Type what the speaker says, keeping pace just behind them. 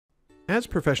As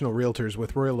professional realtors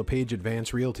with LePage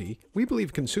Advanced Realty, we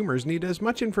believe consumers need as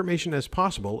much information as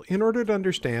possible in order to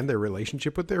understand their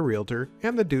relationship with their realtor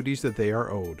and the duties that they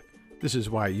are owed. This is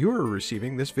why you are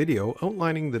receiving this video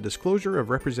outlining the Disclosure of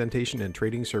Representation and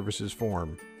Trading Services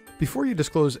form. Before you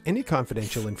disclose any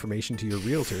confidential information to your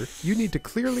realtor, you need to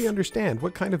clearly understand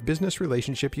what kind of business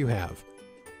relationship you have.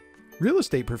 Real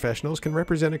estate professionals can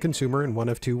represent a consumer in one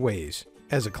of two ways.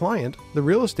 As a client, the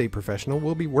real estate professional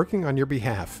will be working on your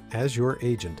behalf as your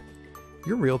agent.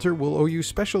 Your realtor will owe you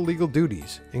special legal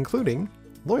duties, including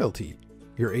loyalty.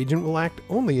 Your agent will act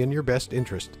only in your best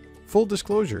interest. Full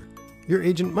disclosure. Your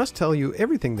agent must tell you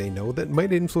everything they know that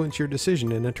might influence your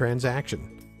decision in a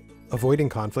transaction. Avoiding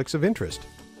conflicts of interest.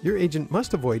 Your agent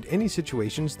must avoid any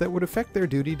situations that would affect their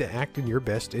duty to act in your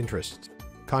best interests.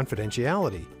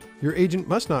 Confidentiality. Your agent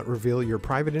must not reveal your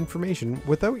private information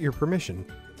without your permission,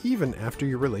 even after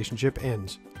your relationship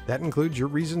ends. That includes your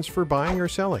reasons for buying or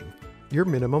selling, your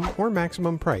minimum or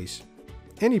maximum price,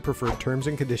 any preferred terms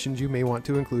and conditions you may want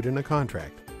to include in a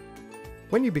contract.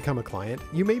 When you become a client,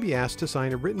 you may be asked to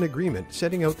sign a written agreement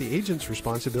setting out the agent's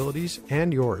responsibilities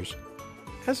and yours.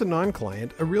 As a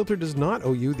non-client, a realtor does not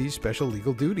owe you these special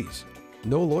legal duties.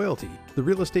 No loyalty. The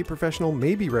real estate professional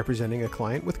may be representing a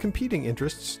client with competing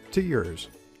interests to yours.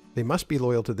 They must be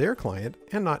loyal to their client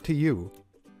and not to you.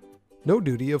 No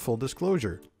duty of full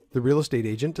disclosure. The real estate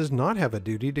agent does not have a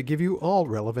duty to give you all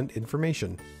relevant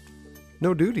information.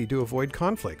 No duty to avoid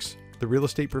conflicts. The real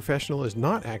estate professional is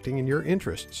not acting in your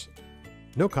interests.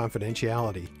 No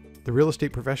confidentiality. The real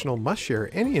estate professional must share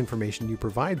any information you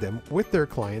provide them with their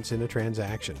clients in a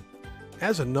transaction.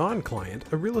 As a non-client,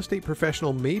 a real estate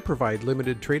professional may provide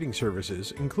limited trading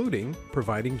services, including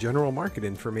providing general market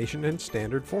information and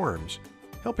standard forms,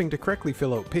 helping to correctly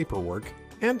fill out paperwork,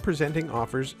 and presenting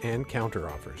offers and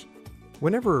counteroffers.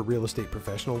 Whenever a real estate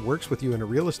professional works with you in a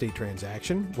real estate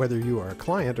transaction, whether you are a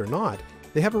client or not,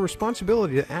 they have a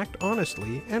responsibility to act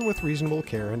honestly and with reasonable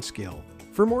care and skill.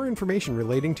 For more information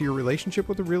relating to your relationship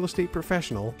with a real estate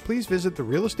professional, please visit the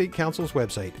Real Estate Council's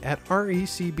website at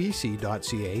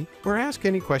recbc.ca or ask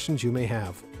any questions you may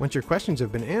have. Once your questions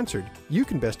have been answered, you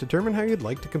can best determine how you'd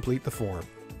like to complete the form.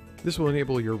 This will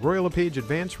enable your LePage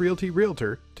Advanced Realty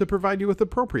Realtor to provide you with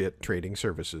appropriate trading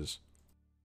services.